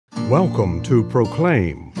Welcome to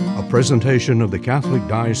Proclaim, a presentation of the Catholic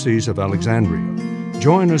Diocese of Alexandria.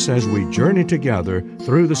 Join us as we journey together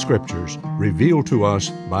through the Scriptures revealed to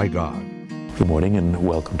us by God. Good morning and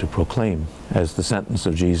welcome to Proclaim. As the sentence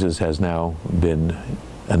of Jesus has now been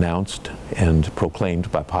announced and proclaimed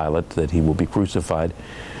by Pilate that he will be crucified,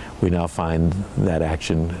 we now find that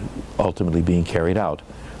action ultimately being carried out.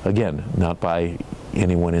 Again, not by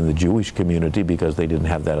anyone in the Jewish community because they didn't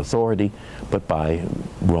have that authority, but by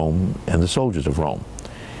Rome and the soldiers of Rome.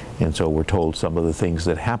 And so we're told some of the things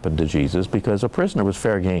that happened to Jesus because a prisoner was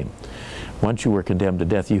fair game. Once you were condemned to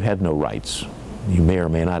death, you had no rights. You may or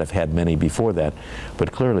may not have had many before that,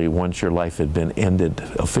 but clearly once your life had been ended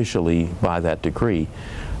officially by that decree,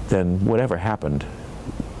 then whatever happened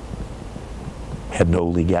had no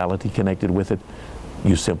legality connected with it.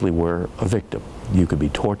 You simply were a victim. You could be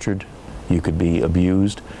tortured, you could be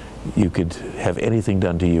abused, you could have anything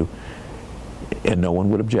done to you, and no one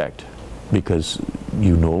would object because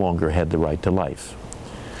you no longer had the right to life.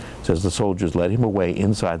 It says the soldiers led him away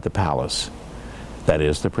inside the palace, that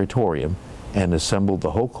is the praetorium, and assembled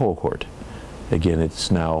the whole cohort. Again,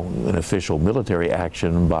 it's now an official military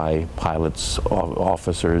action by Pilate's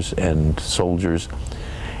officers and soldiers,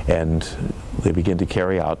 and they begin to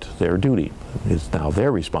carry out their duty. It's now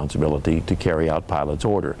their responsibility to carry out Pilate's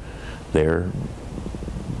order. They're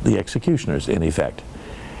the executioners, in effect.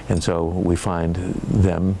 And so we find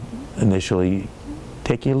them initially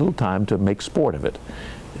taking a little time to make sport of it,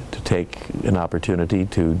 to take an opportunity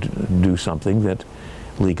to do something that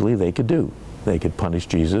legally they could do. They could punish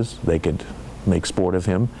Jesus, they could make sport of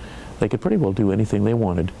him, they could pretty well do anything they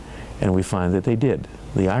wanted, and we find that they did.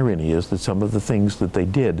 The irony is that some of the things that they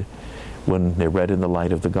did, when they read in the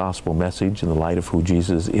light of the gospel message, in the light of who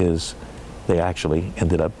Jesus is, they actually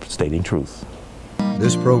ended up stating truth.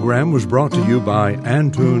 This program was brought to you by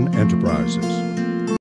Antoon Enterprises.